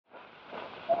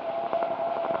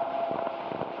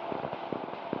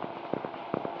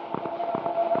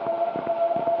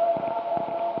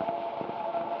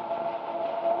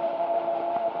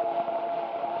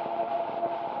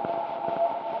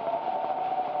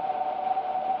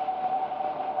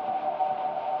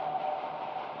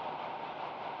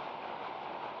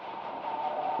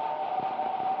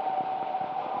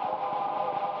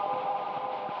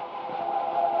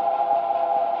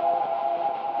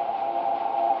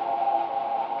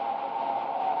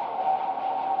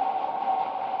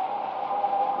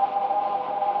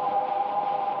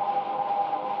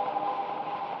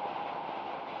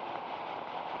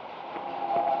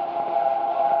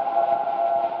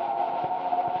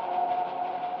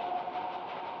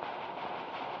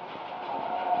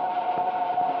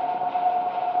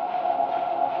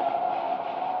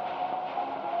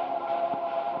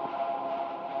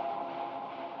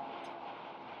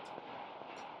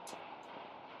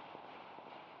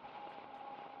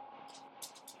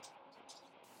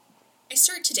I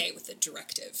start today with a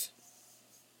directive.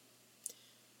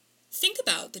 Think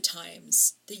about the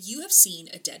times that you have seen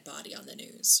a dead body on the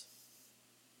news.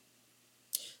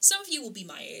 Some of you will be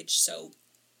my age, so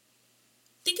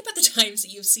think about the times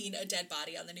that you've seen a dead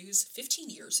body on the news 15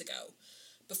 years ago,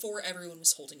 before everyone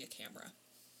was holding a camera.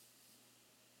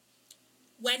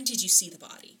 When did you see the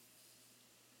body?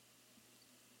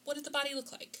 What did the body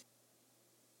look like?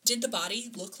 Did the body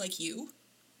look like you?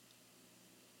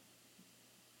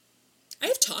 I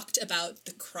have talked about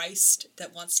the Christ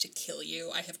that wants to kill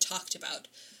you. I have talked about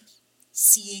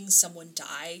seeing someone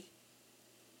die.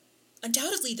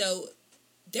 Undoubtedly, though,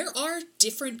 there are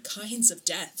different kinds of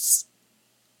deaths.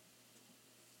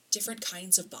 Different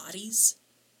kinds of bodies.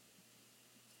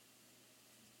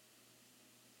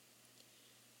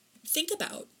 Think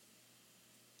about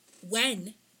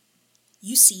when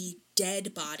you see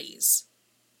dead bodies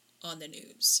on the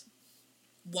news.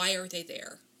 Why are they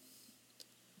there?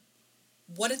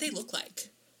 What do they look like?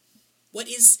 What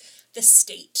is the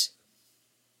state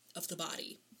of the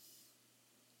body?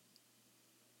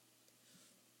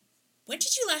 When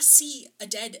did you last see a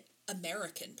dead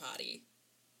American body?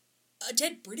 A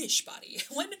dead British body?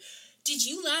 When did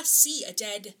you last see a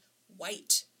dead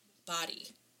white body?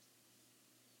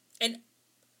 And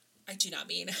I do not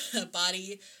mean a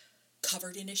body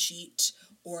covered in a sheet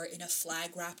or in a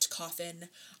flag-wrapped coffin.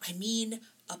 I mean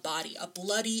a body, a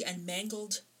bloody and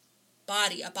mangled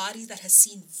body, a body that has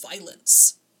seen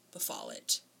violence befall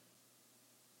it.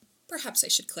 Perhaps I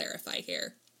should clarify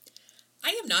here.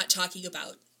 I am not talking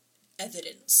about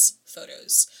evidence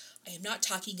photos. I am not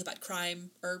talking about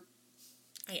crime, or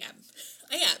I am.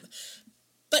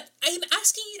 But I am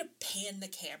asking you to pan the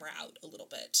camera out a little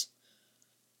bit.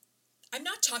 I'm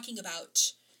not talking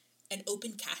about an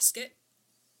open casket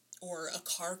or a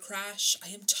car crash. I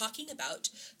am talking about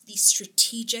the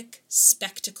strategic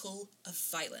spectacle of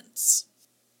violence.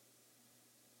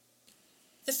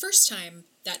 The first time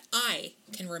that I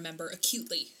can remember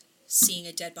acutely seeing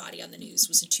a dead body on the news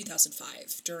was in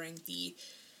 2005 during the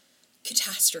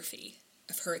catastrophe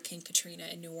of Hurricane Katrina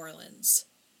in New Orleans.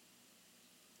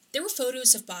 There were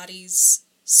photos of bodies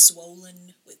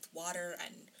swollen with water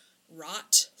and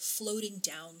rot floating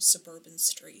down suburban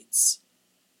streets.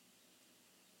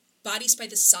 Bodies by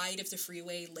the side of the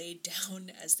freeway laid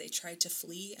down as they tried to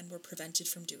flee and were prevented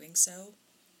from doing so.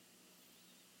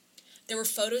 There were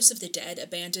photos of the dead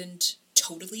abandoned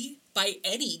totally by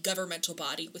any governmental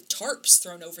body with tarps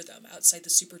thrown over them outside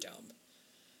the Superdome.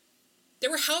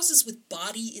 There were houses with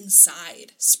 "body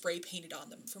inside" spray painted on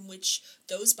them, from which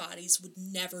those bodies would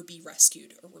never be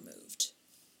rescued or removed.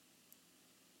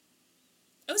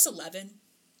 I was 11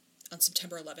 on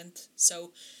September 11th,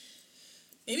 so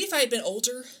maybe if I had been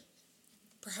older,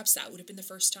 perhaps that would have been the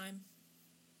first time.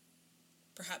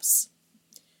 Perhaps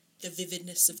the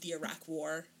vividness of the Iraq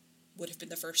War would have been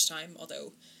the first time,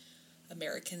 although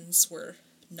Americans were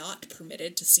not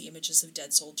permitted to see images of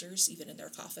dead soldiers, even in their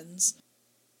coffins.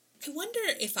 I wonder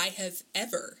if I have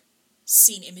ever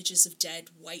seen images of dead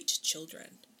white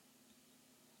children.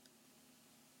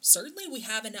 Certainly we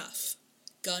have enough,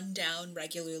 gunned down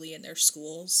regularly in their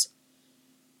schools.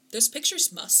 Those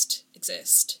pictures must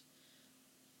exist.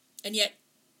 And yet,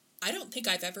 I don't think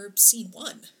I've ever seen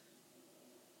one.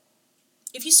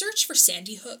 If you search for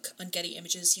Sandy Hook on Getty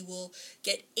Images, you will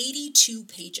get 82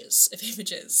 pages of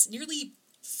images, nearly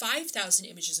 5,000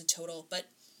 images in total, but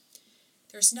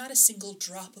there's not a single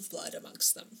drop of blood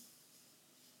amongst them.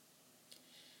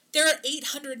 There are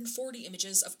 840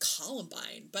 images of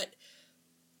Columbine, but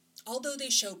although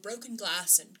they show broken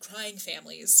glass and crying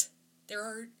families, there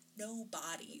are no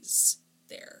bodies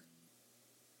there.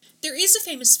 There is a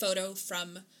famous photo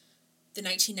from the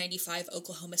 1995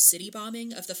 Oklahoma City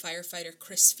bombing of the firefighter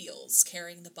Chris Fields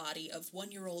carrying the body of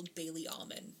 1-year-old Bailey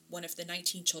Allman, one of the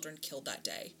 19 children killed that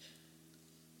day.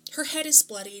 Her head is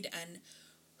bloodied and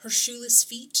her shoeless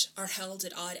feet are held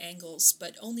at odd angles,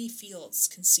 but only Fields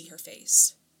can see her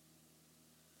face.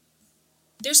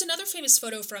 There's another famous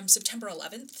photo from September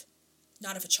 11th,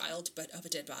 not of a child, but of a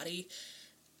dead body.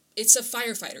 It's of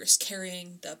firefighters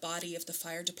carrying the body of the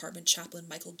fire department chaplain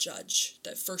Michael Judge,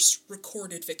 the first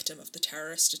recorded victim of the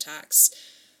terrorist attacks.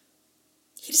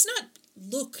 He does not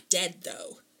look dead,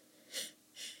 though.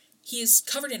 He is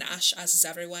covered in ash, as is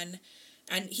everyone,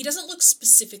 and he doesn't look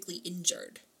specifically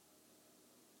injured.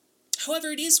 However,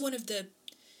 it is one of the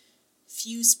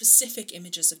few specific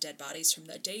images of dead bodies from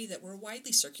that day that were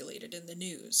widely circulated in the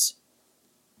news.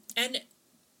 And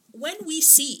when we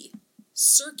see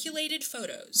circulated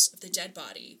photos of the dead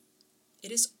body,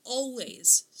 it is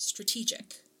always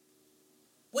strategic.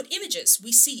 What images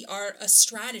we see are a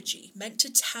strategy meant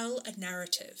to tell a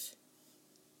narrative.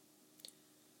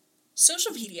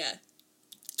 Social media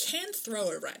can throw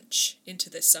a wrench into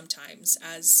this sometimes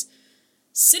as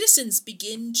citizens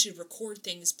begin to record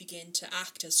things, begin to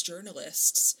act as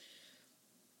journalists.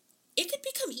 It could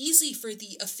become easy for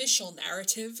the official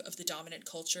narrative of the dominant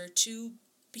culture to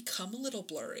become a little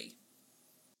blurry.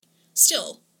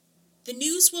 Still, the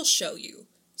news will show you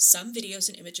some videos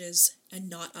and images and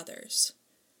not others.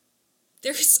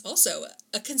 There is also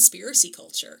a conspiracy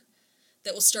culture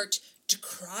that will start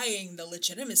decrying the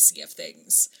legitimacy of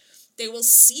things. They will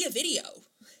see a video,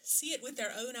 see it with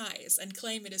their own eyes, and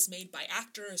claim it is made by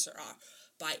actors or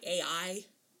by AI.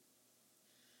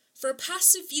 For a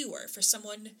passive viewer, for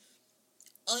someone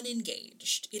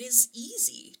unengaged, it is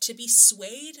easy to be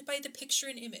swayed by the picture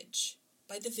and image,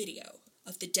 by the video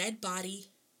of the dead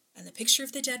body, and the picture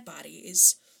of the dead body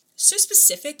is so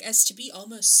specific as to be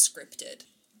almost scripted.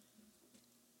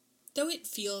 Though it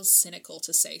feels cynical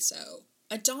to say so,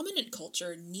 a dominant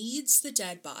culture needs the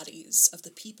dead bodies of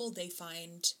the people they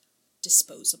find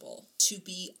disposable to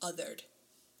be othered,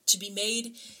 to be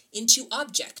made into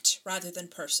object rather than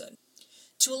person.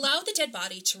 To allow the dead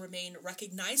body to remain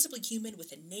recognizably human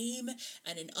with a name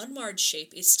and an unmarred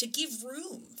shape is to give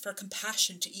room for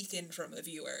compassion to eke in from the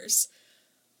viewers.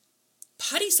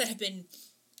 Bodies that have been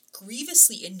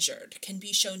grievously injured can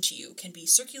be shown to you, can be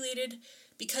circulated,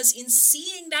 because in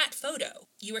seeing that photo,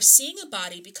 you are seeing a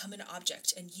body become an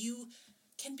object and you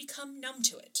can become numb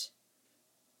to it.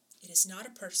 It is not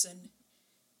a person,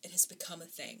 it has become a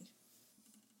thing.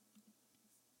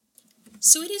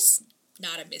 So it is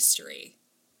not a mystery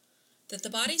that the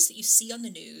bodies that you see on the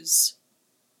news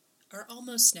are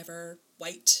almost never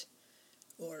white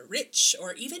or rich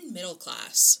or even middle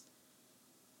class.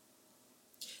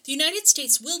 The United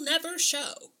States will never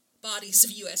show bodies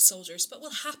of U.S. soldiers, but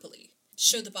will happily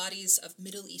show the bodies of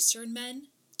Middle Eastern men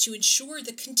to ensure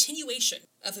the continuation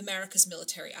of America's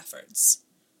military efforts.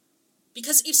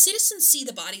 Because if citizens see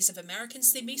the bodies of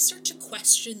Americans, they may start to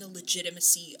question the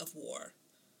legitimacy of war.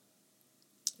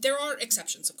 There are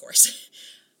exceptions, of course.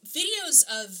 Videos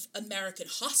of American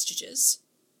hostages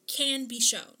can be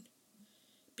shown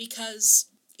because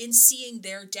in seeing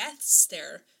their deaths,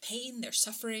 their pain, their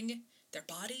suffering, their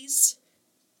bodies,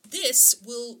 this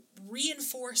will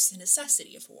reinforce the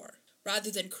necessity of war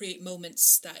rather than create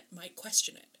moments that might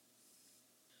question it.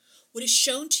 What is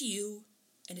shown to you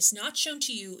and is not shown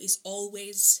to you is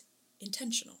always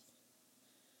intentional.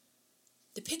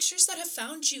 The pictures that have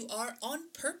found you are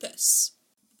on purpose.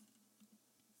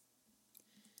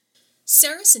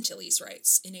 Sarah Santilles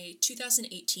writes in a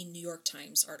 2018 New York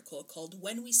Times article called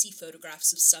 "When We See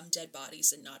Photographs of Some Dead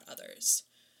Bodies and Not Others,"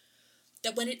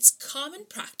 that when it's common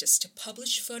practice to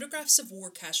publish photographs of war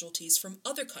casualties from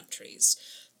other countries,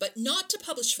 but not to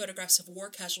publish photographs of war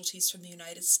casualties from the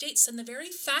United States, then the very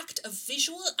fact of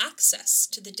visual access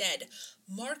to the dead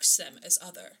marks them as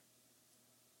other.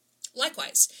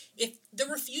 Likewise, if the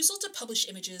refusal to publish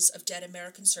images of dead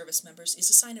American service members is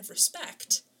a sign of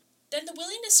respect, then the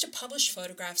willingness to publish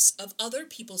photographs of other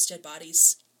people's dead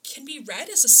bodies can be read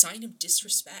as a sign of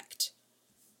disrespect.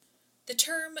 The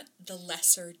term "the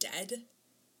lesser dead"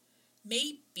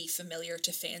 may be familiar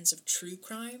to fans of true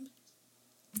crime.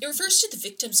 It refers to the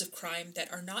victims of crime that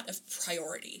are not of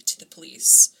priority to the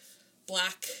police.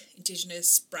 Black,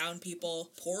 Indigenous, brown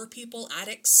people, poor people,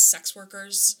 addicts, sex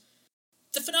workers.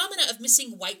 The phenomena of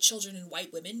missing white children and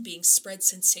white women being spread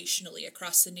sensationally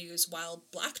across the news while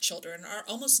black children are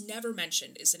almost never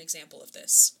mentioned is an example of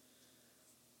this.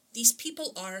 These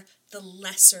people are the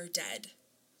lesser dead.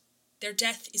 Their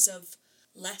death is of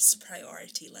less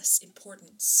priority, less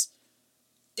importance.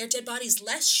 Their dead bodies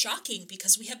less shocking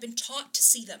because we have been taught to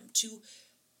see them, to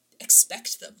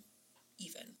expect them,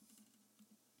 even.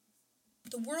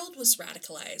 The world was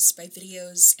radicalized by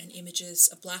videos and images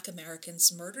of Black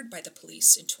Americans murdered by the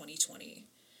police in 2020,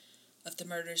 of the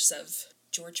murders of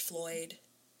George Floyd,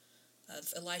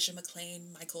 of Elijah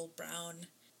McClain, Michael Brown,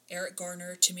 Eric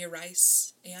Garner, Tamir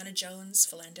Rice, Ayanna Jones,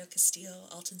 Philando Castile,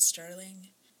 Alton Sterling,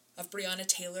 of Breonna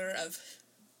Taylor, of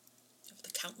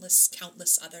the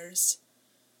countless others.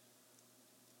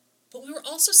 But we were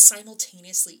also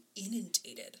simultaneously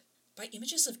inundated by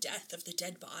images of death, of the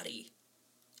dead body,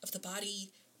 of the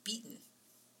body beaten,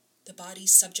 the body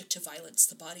subject to violence,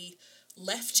 the body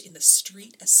left in the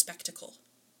street as spectacle.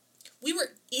 We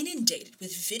were inundated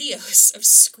with videos of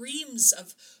screams,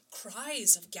 of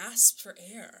cries, of gasps for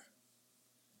air.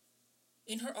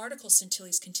 In her article,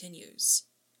 Santilles continues,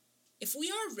 "If we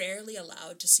are rarely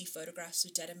allowed to see photographs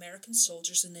of dead American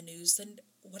soldiers in the news, then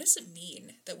what does it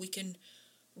mean that we can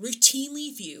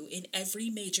routinely view in every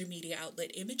major media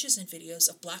outlet images and videos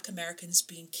of Black Americans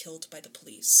being killed by the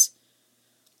police?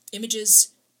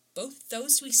 Images both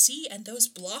those we see and those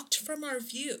blocked from our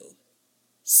view,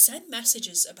 send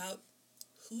messages about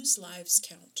whose lives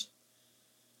count,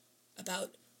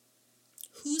 about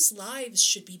whose lives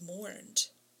should be mourned,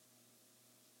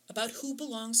 about who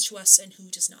belongs to us and who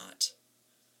does not.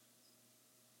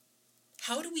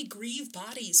 How do we grieve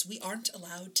bodies we aren't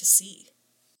allowed to see?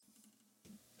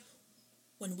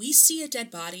 When we see a dead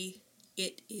body,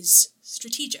 it is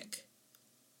strategic.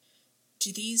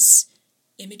 Do these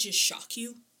images shock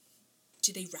you?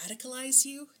 Do they radicalize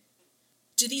you?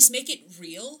 Do these make it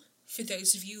real for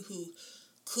those of you who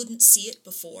couldn't see it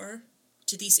before?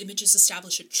 Do these images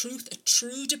establish a truth, a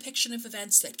true depiction of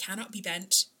events that cannot be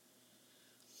bent?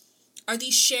 Are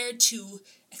these shared to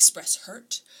express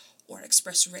hurt or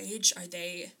express rage? Are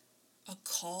they a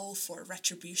call for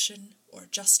retribution or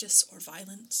justice or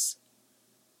violence?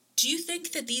 Do you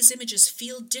think that these images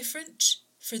feel different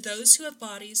for those who have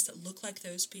bodies that look like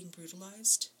those being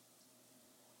brutalized?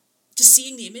 Does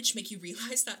seeing the image make you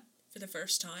realize that for the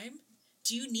first time?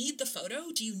 Do you need the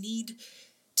photo? Do you need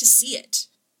to see it?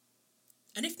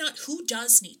 And if not, who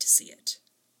does need to see it?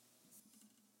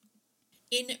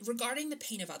 In Regarding the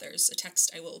Pain of Others, a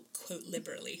text I will quote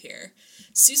liberally here,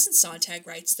 Susan Sontag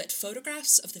writes that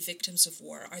photographs of the victims of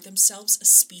war are themselves a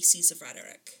species of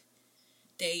rhetoric.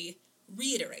 They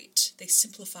reiterate, they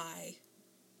simplify,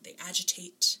 they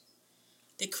agitate,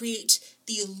 they create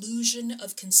the illusion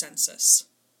of consensus.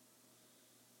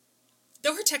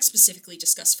 Though her text specifically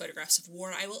discussed photographs of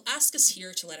war, I will ask us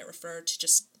here to let it refer to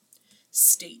just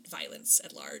state violence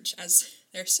at large, as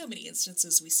there are so many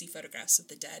instances we see photographs of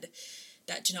the dead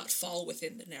that do not fall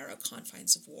within the narrow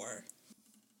confines of war.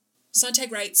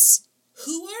 Sontag writes,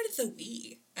 "Who are the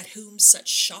we at whom such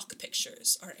shock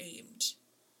pictures are aimed?"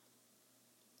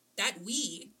 That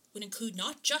we would include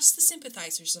not just the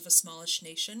sympathizers of a smallish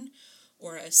nation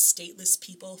or a stateless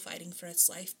people fighting for its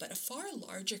life, but a far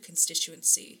larger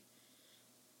constituency.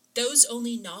 Those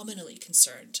only nominally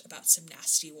concerned about some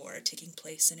nasty war taking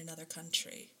place in another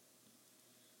country.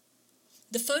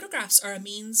 The photographs are a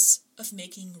means of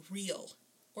making real,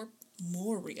 or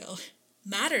more real,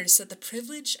 matters that the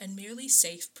privileged and merely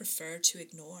safe prefer to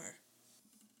ignore.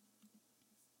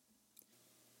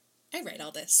 I write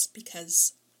all this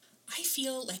because I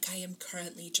feel like I am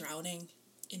currently drowning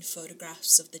in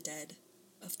photographs of the dead,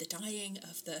 of the dying,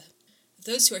 of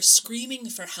those who are screaming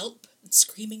for help and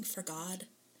screaming for God.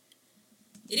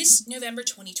 It is November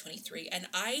 2023, and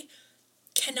I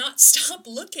cannot stop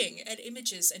looking at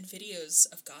images and videos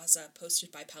of Gaza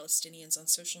posted by Palestinians on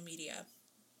social media.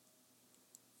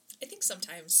 I think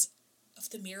sometimes of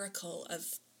the miracle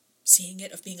of seeing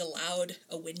it, of being allowed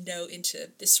a window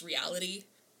into this reality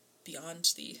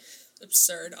beyond the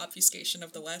absurd obfuscation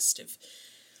of the West, of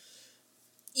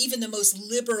even the most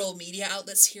liberal media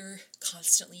outlets here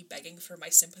constantly begging for my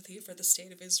sympathy for the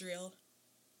state of Israel.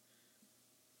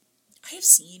 I have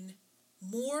seen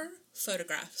more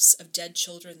photographs of dead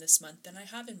children this month than I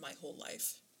have in my whole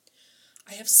life.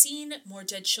 I have seen more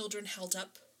dead children held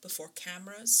up before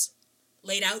cameras,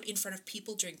 laid out in front of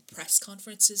people during press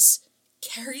conferences,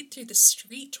 carried through the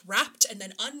street, wrapped and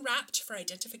then unwrapped for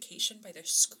identification by their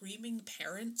screaming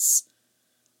parents.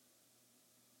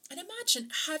 And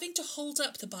imagine having to hold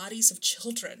up the bodies of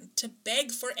children to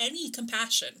beg for any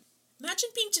compassion. Imagine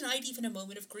being denied even a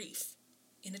moment of grief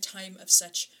in a time of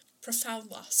such profound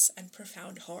loss and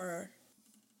profound horror.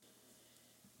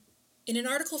 In an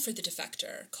article for The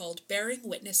Defector called "Bearing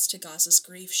Witness to Gaza's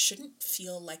Grief Shouldn't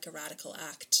Feel Like a Radical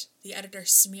Act," the editor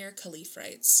Samir Khalif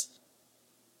writes,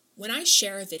 "When I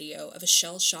share a video of a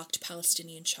shell-shocked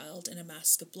Palestinian child in a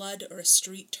mask of blood or a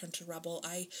street turned to rubble,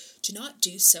 I do not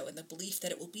do so in the belief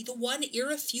that it will be the one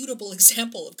irrefutable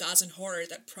example of Gazan horror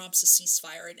that prompts a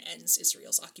ceasefire and ends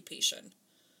Israel's occupation.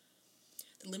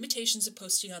 The limitations of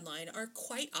posting online are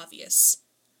quite obvious.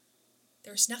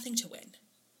 There is nothing to win.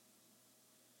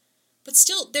 But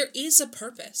still, there is a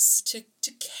purpose to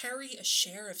carry a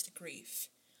share of the grief.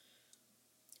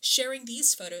 Sharing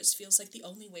these photos feels like the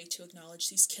only way to acknowledge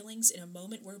these killings in a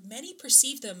moment where many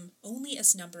perceive them only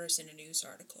as numbers in a news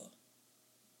article.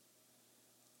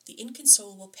 The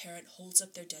inconsolable parent holds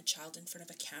up their dead child in front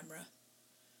of a camera.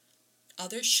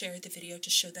 Others share the video to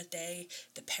show that they,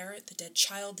 the parent, the dead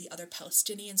child, the other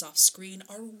Palestinians off screen,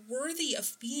 are worthy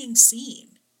of being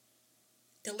seen.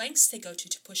 The lengths they go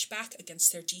to push back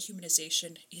against their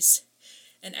dehumanization is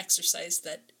an exercise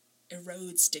that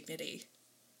erodes dignity.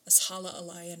 As Hala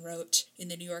Alayan wrote in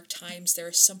the New York Times, there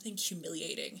is something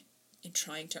humiliating in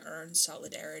trying to earn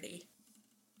solidarity.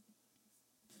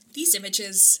 These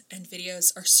images and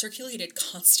videos are circulated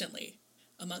constantly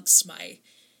amongst my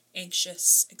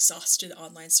anxious, exhausted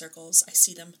online circles. I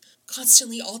see them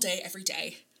constantly all day, every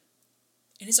day.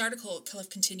 In his article, Kalev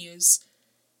continues,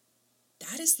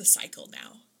 that is the cycle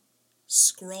now.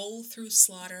 Scroll through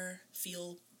slaughter,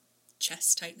 feel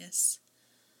chest tightness.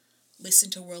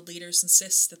 Listen to world leaders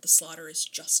insist that the slaughter is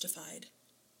justified.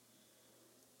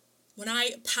 When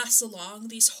I pass along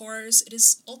these horrors, it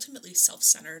is ultimately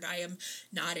self-centered. I am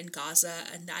not in Gaza,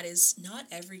 and that is not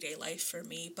everyday life for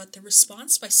me, but the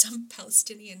response by some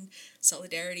Palestinian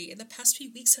solidarity in the past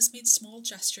few weeks has made small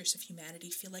gestures of humanity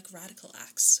feel like radical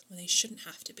acts when they shouldn't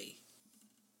have to be.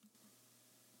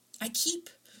 I keep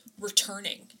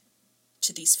returning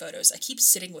to these photos. I keep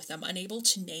sitting with them, unable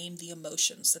to name the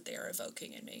emotions that they are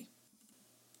evoking in me.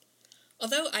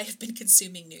 Although I have been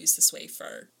consuming news this way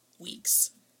for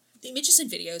weeks, the images and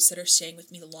videos that are staying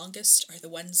with me the longest are the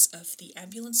ones of the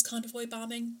ambulance convoy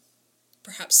bombing.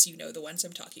 Perhaps you know the ones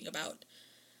I'm talking about.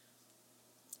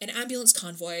 An ambulance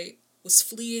convoy was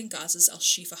fleeing Gaza's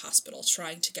Al-Shifa hospital,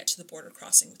 trying to get to the border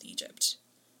crossing with Egypt.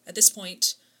 At this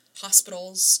point,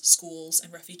 hospitals, schools,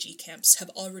 and refugee camps have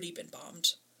already been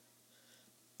bombed.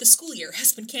 The school year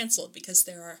has been cancelled because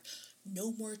there are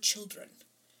no more children.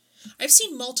 I've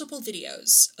seen multiple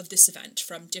videos of this event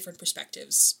from different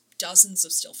perspectives, dozens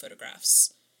of still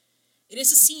photographs. It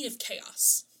is a scene of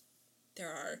chaos. There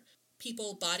are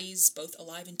people, bodies, both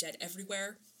alive and dead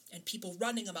everywhere, and people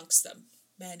running amongst them,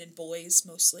 men and boys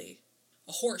mostly.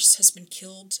 A horse has been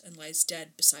killed and lies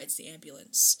dead beside the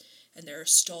ambulance, and there are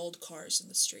stalled cars in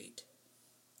the street.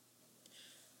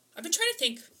 I've been trying to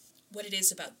think what it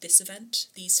is about this event,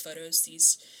 these photos,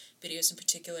 these videos in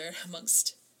particular,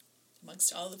 amongst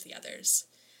all of the others,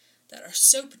 that are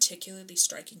so particularly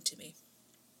striking to me.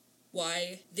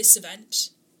 Why this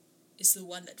event is the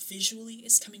one that visually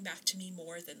is coming back to me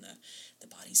more than the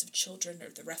bodies of children or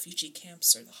the refugee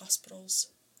camps or the hospitals.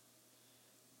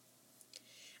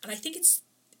 And I think it's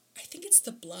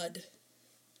the blood.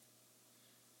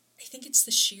 I think it's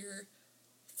the sheer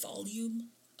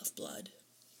volume of blood.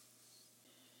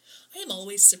 I am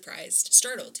always surprised,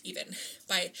 startled even,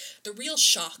 by the real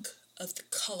shock of the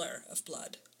color of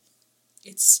blood.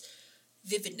 Its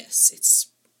vividness, its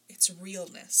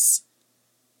realness.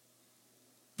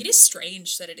 It is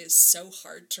strange that it is so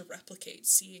hard to replicate.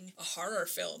 Seeing a horror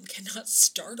film cannot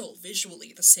startle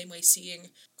visually the same way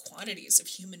seeing quantities of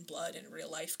human blood in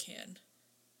real life can.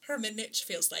 Hermitage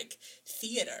feels like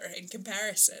theater in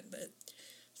comparison,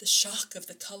 the shock of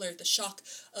the color, the shock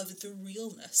of the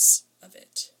realness of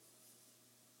it.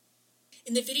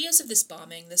 In the videos of this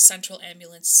bombing, the central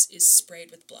ambulance is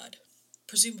sprayed with blood,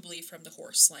 presumably from the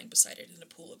horse lying beside it in a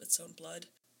pool of its own blood.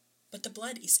 But the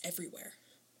blood is everywhere.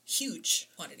 Huge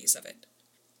quantities of it.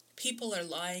 People are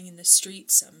lying in the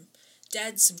street, some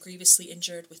dead, some grievously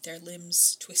injured, with their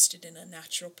limbs twisted in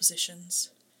unnatural positions.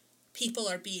 People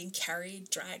are being carried,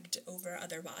 dragged over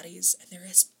other bodies, and there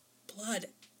is blood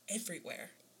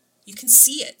everywhere. You can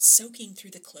see it soaking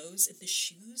through the clothes and the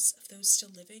shoes of those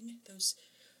still living, those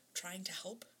trying to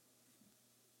help.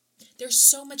 There's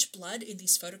so much blood in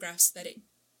these photographs that it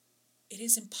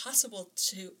is impossible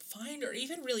to find or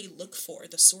even really look for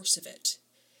the source of it.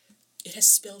 It has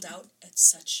spilled out at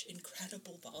such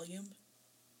incredible volume.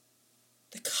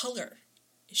 The color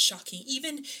is shocking.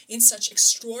 Even in such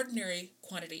extraordinary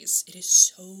quantities, it is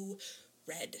so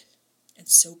red and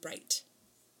so bright.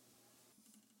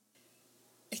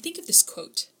 I think of this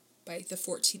quote by the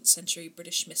 14th century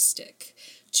British mystic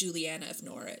Juliana of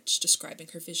Norwich describing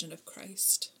her vision of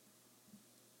Christ.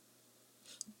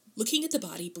 Looking at the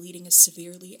body bleeding as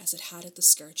severely as it had at the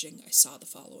scourging, I saw the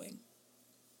following.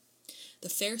 The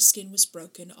fair skin was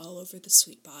broken all over the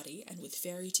sweet body, and with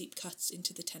very deep cuts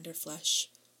into the tender flesh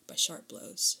by sharp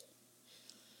blows.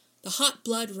 The hot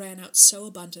blood ran out so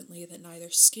abundantly that neither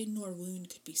skin nor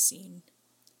wound could be seen,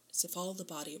 as if all the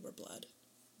body were blood.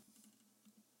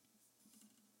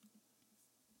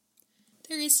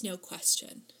 There is no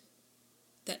question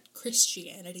that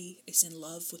Christianity is in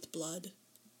love with blood.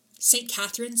 St.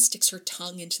 Catherine sticks her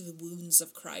tongue into the wounds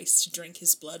of Christ to drink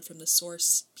his blood from the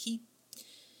source. He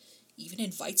even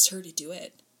invites her to do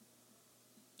it.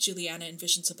 Juliana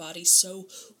envisions a body so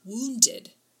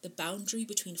wounded the boundary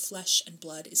between flesh and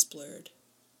blood is blurred.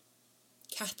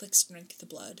 Catholics drink the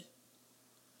blood.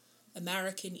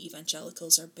 American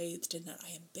evangelicals are bathed in it. I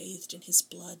am bathed in his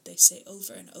blood, they say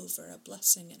over and over, a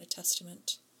blessing and a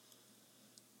testament.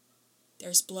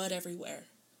 There's blood everywhere.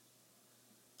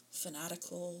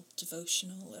 Fanatical,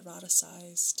 devotional,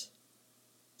 eroticized.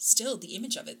 Still, the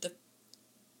image of it,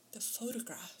 the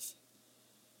photograph.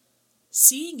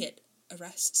 Seeing it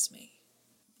arrests me.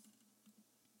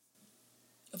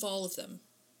 Of all of them,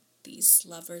 these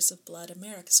lovers of blood,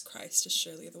 America's Christ is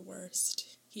surely the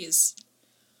worst. He is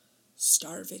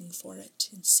starving for it,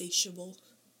 insatiable,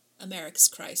 America's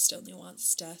Christ only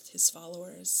wants death, his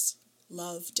followers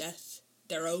love death,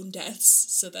 their own deaths,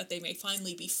 so that they may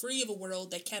finally be free of a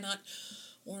world they cannot,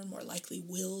 or more likely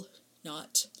will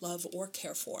not, love or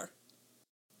care for.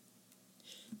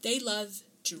 They love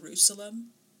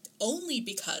Jerusalem only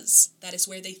because that is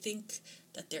where they think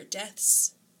that their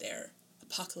deaths, their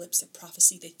apocalypse, their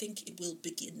prophecy, they think it will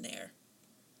begin there.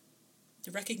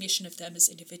 The recognition of them as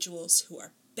individuals who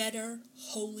are better,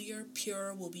 holier,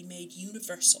 purer will be made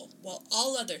universal, while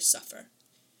all others suffer.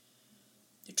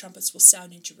 The trumpets will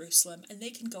sound in Jerusalem, and they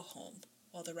can go home,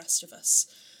 while the rest of us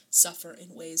suffer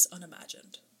in ways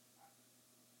unimagined.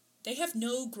 They have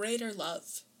no greater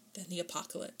love than the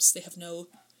apocalypse. They have no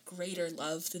greater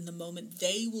love than the moment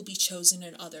they will be chosen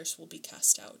and others will be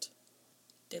cast out.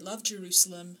 They love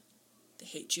Jerusalem. They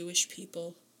hate Jewish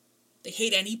people. They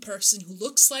hate any person who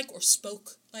looks like or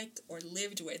spoke like or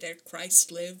lived where their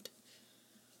Christ lived.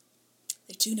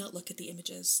 They do not look at the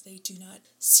images. They do not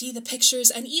see the pictures.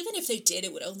 And even if they did,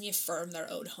 it would only affirm their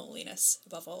own holiness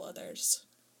above all others.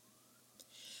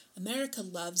 America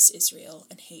loves Israel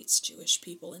and hates Jewish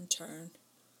people in turn.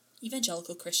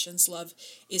 Evangelical Christians love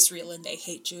Israel and they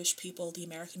hate Jewish people. The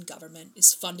American government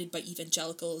is funded by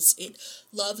evangelicals. It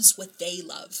loves what they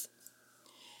love.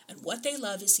 And what they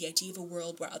love is the idea of a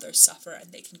world where others suffer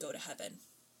and they can go to heaven.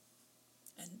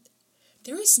 And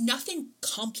there is nothing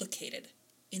complicated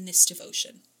in this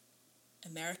devotion.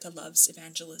 America loves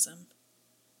evangelism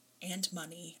and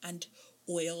money and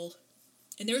oil.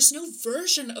 And there is no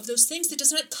version of those things that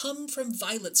does not come from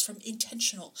violence, from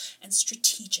intentional and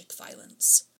strategic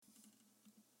violence.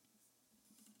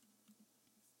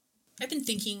 I've been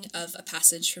thinking of a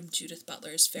passage from Judith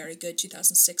Butler's very good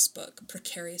 2006 book,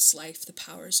 Precarious Life, The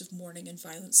Powers of Mourning and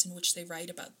Violence, in which they write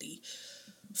about the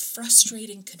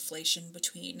frustrating conflation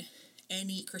between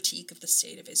any critique of the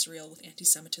state of Israel with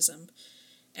anti-Semitism.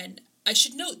 And I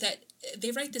should note that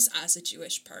they write this as a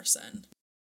Jewish person.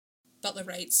 Butler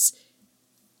writes,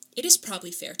 "It is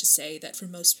probably fair to say that for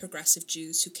most progressive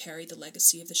Jews who carry the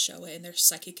legacy of the Shoah in their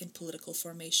psychic and political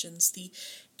formations, the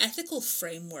ethical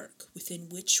framework within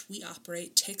which we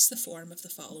operate takes the form of the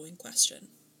following question.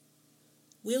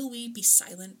 Will we be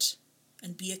silent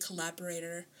and be a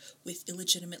collaborator with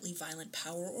illegitimately violent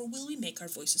power, or will we make our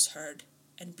voices heard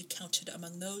and be counted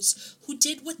among those who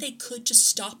did what they could to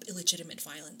stop illegitimate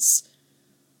violence,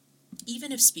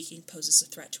 even if speaking poses a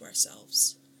threat to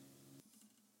ourselves?"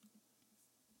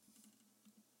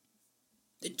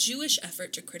 The Jewish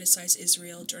effort to criticize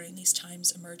Israel during these times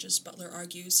emerges, Butler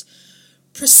argues,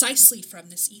 precisely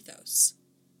from this ethos.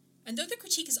 And though the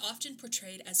critique is often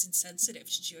portrayed as insensitive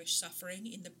to Jewish suffering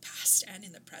in the past and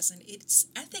in the present, its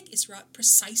ethic is wrought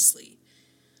precisely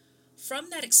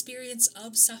from that experience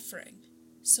of suffering,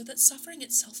 so that suffering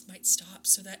itself might stop,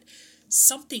 so that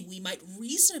something we might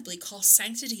reasonably call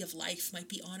sanctity of life might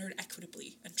be honored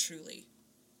equitably and truly.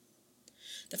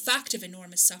 The fact of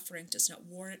enormous suffering does not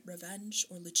warrant revenge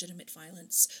or legitimate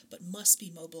violence, but must be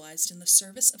mobilized in the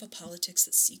service of a politics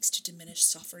that seeks to diminish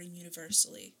suffering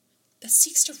universally, that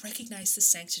seeks to recognize the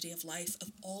sanctity of life,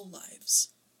 of all lives.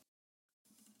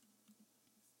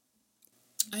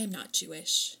 I am not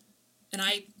Jewish, and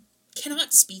I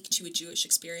cannot speak to a Jewish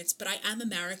experience, but I am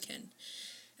American,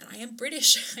 and I am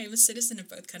British. I am a citizen of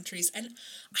both countries, and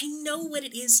I know what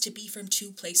it is to be from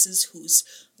two places whose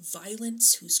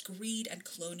violence, whose greed and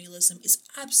colonialism is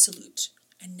absolute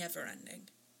and never-ending.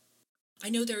 I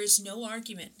know there is no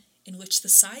argument in which the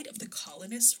side of the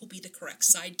colonists will be the correct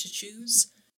side to choose,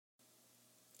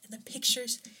 and the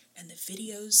pictures and the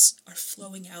videos are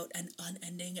flowing out and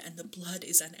unending, and the blood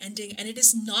is unending, and it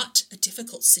is not a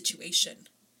difficult situation.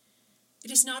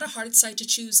 It is not a hard side to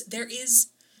choose. There is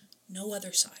no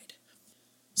other side.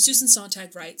 Susan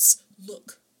Sontag writes,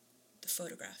 "Look, the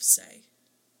photographs say.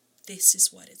 This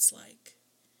is what it's like.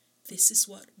 This is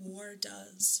what war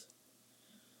does.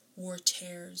 War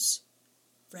tears,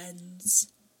 rends.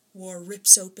 War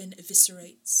rips open,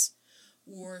 eviscerates.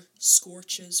 War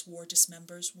scorches, war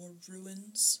dismembers, war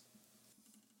ruins."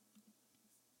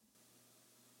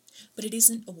 But it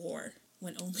isn't a war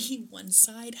when only one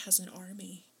side has an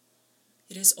army.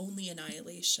 It is only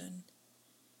annihilation.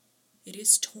 It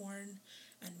is torn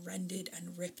and rended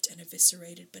and ripped and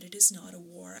eviscerated, but it is not a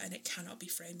war, and it cannot be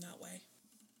framed that way.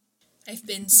 I've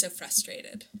been so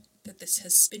frustrated that this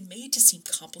has been made to seem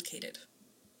complicated.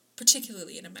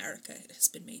 Particularly in America, it has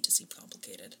been made to seem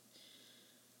complicated.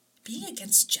 Being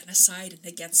against genocide and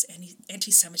against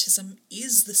anti-Semitism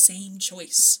is the same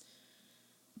choice.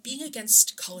 Being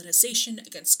against colonization,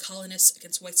 against colonists,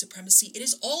 against white supremacy, it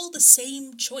is all the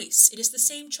same choice. It is the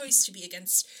same choice to be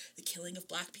against the killing of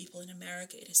Black people in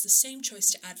America. It is the same choice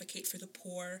to advocate for the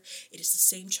poor. It is the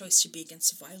same choice to be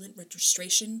against violent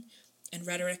registration and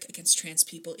rhetoric against trans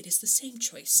people. It is the same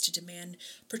choice to demand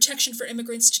protection for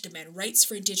immigrants, to demand rights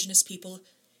for Indigenous people.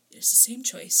 It is the same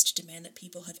choice to demand that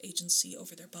people have agency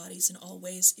over their bodies in all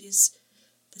ways. It is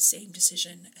the same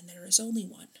decision, and there is only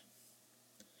one.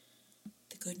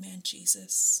 The good man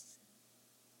Jesus,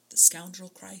 the scoundrel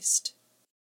Christ.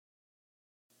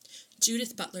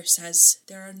 Judith Butler says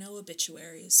there are no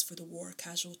obituaries for the war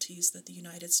casualties that the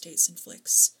United States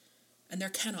inflicts, and there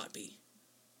cannot be.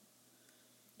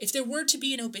 If there were to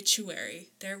be an obituary,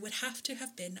 there would have to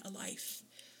have been a life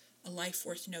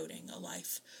worth noting, a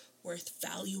life worth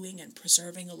valuing and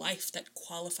preserving, a life that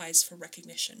qualifies for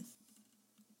recognition.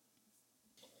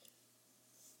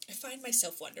 I find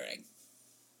myself wondering,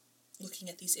 looking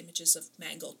at these images of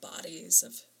mangled bodies,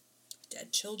 of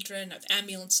dead children, of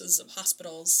ambulances, of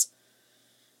hospitals,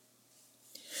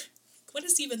 what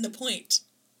is even the point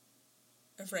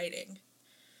of writing?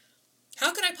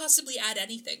 How could I possibly add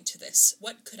anything to this?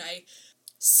 What could I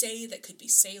say that could be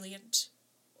salient,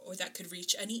 or that could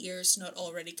reach any ears not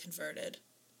already converted?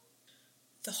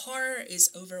 The horror is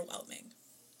overwhelming.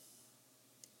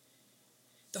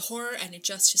 The horror and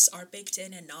injustice are baked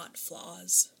in and not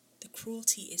flaws. The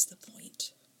cruelty is the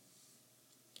point.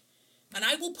 And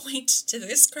I will point to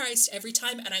this Christ every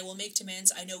time, and I will make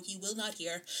demands I know he will not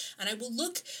hear, and I will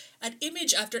look at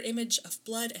image after image of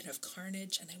blood and of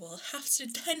carnage, and I will have to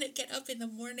then get up in the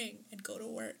morning and go to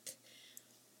work.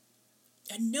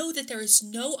 And know that there is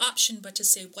no option but to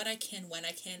say what I can when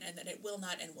I can, and that it will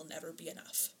not and will never be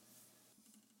enough.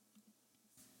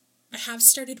 I have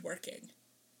started working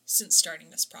since starting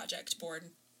this project,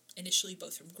 born initially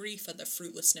both from grief and the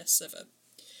fruitlessness of an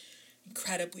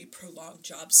incredibly prolonged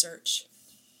job search.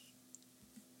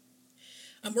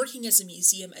 I'm working as a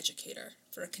museum educator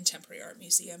for a contemporary art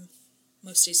museum.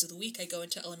 Most days of the week I go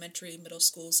into elementary and middle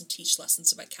schools and teach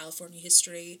lessons about California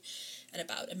history and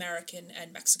about American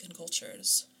and Mexican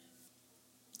cultures.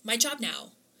 My job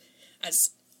now,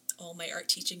 as all my art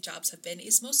teaching jobs have been,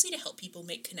 is mostly to help people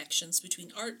make connections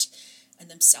between art and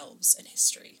themselves and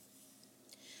history.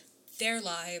 Their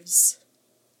lives,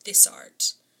 this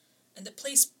art, and the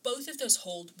place both of those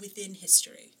hold within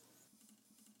history.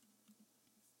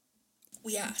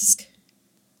 We ask,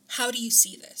 how do you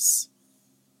see this?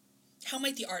 How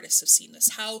might the artists have seen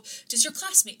this? How does your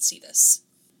classmate see this?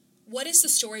 What is the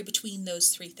story between those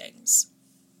three things?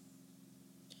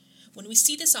 When we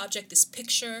see this object, this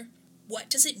picture, what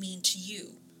does it mean to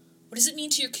you? What does it mean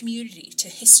to your community, to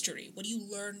history? What do you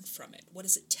learn from it? What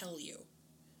does it tell you?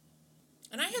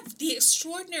 And I have the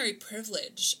extraordinary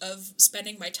privilege of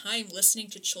spending my time listening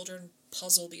to children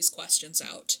puzzle these questions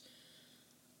out.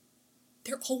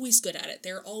 They're always good at it.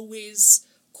 They're always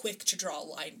quick to draw a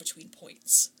line between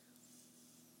points.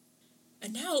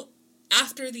 And now,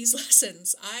 after these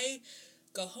lessons, I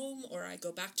go home or I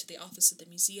go back to the office at the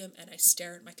museum and I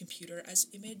stare at my computer as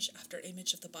image after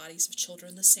image of the bodies of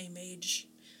children the same age,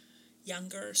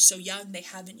 younger, so young they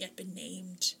haven't yet been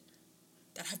named,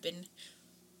 that have been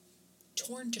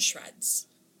torn to shreds.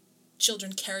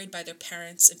 Children carried by their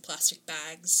parents in plastic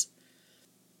bags.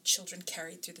 Children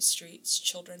carried through the streets.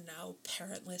 Children now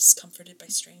parentless, comforted by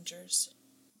strangers.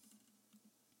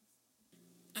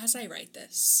 As I write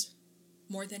this,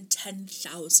 more than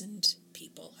 10,000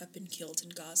 people have been killed in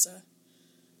Gaza.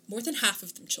 More than half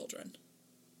of them children.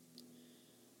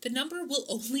 The number will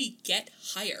only get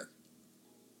higher.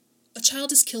 A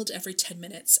child is killed every 10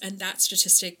 minutes, and that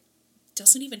statistic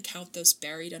doesn't even count those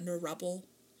buried under rubble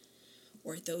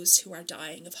or those who are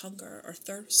dying of hunger or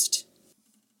thirst.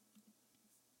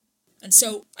 And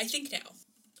so I think now,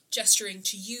 gesturing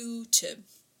to you,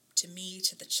 to me,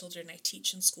 to the children I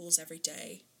teach in schools every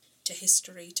day, to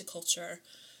history, to culture,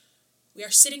 we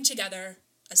are sitting together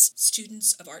as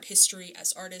students of art history,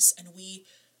 as artists, and we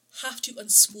have to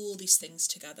unspool these things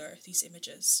together, these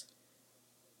images.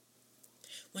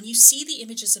 When you see the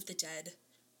images of the dead,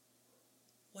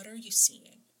 what are you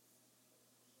seeing?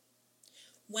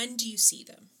 When do you see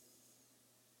them?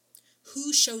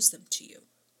 Who shows them to you?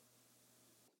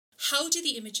 How do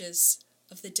the images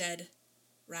of the dead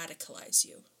radicalize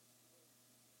you?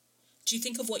 Do you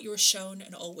think of what you are shown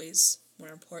and always, more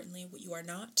importantly, what you are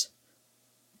not?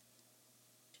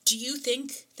 Do you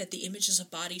think that the images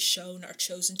of bodies shown are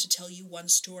chosen to tell you one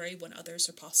story when others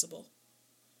are possible?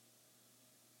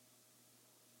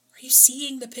 Are you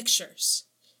seeing the pictures,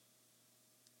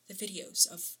 the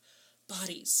videos of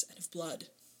bodies and of blood?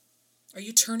 Are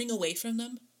you turning away from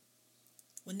them?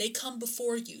 When they come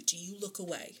before you, do you look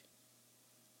away?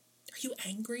 Are you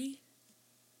angry?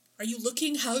 Are you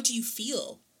looking? How do you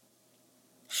feel?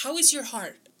 How is your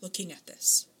heart looking at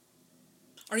this?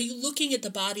 Are you looking at the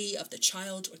body of the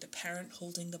child or the parent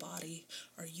holding the body?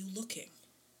 Are you looking?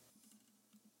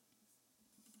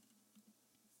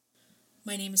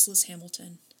 My name is Liz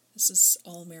Hamilton. This is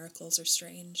All Miracles Are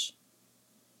Strange.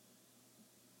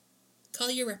 Call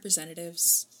your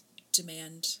representatives.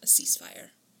 Demand a ceasefire.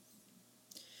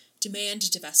 Demand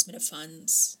divestment of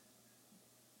funds.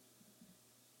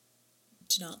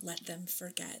 Do not let them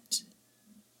forget.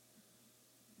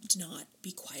 Do not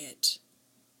be quiet.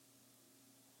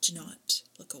 Do not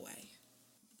look away.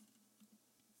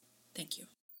 Thank you.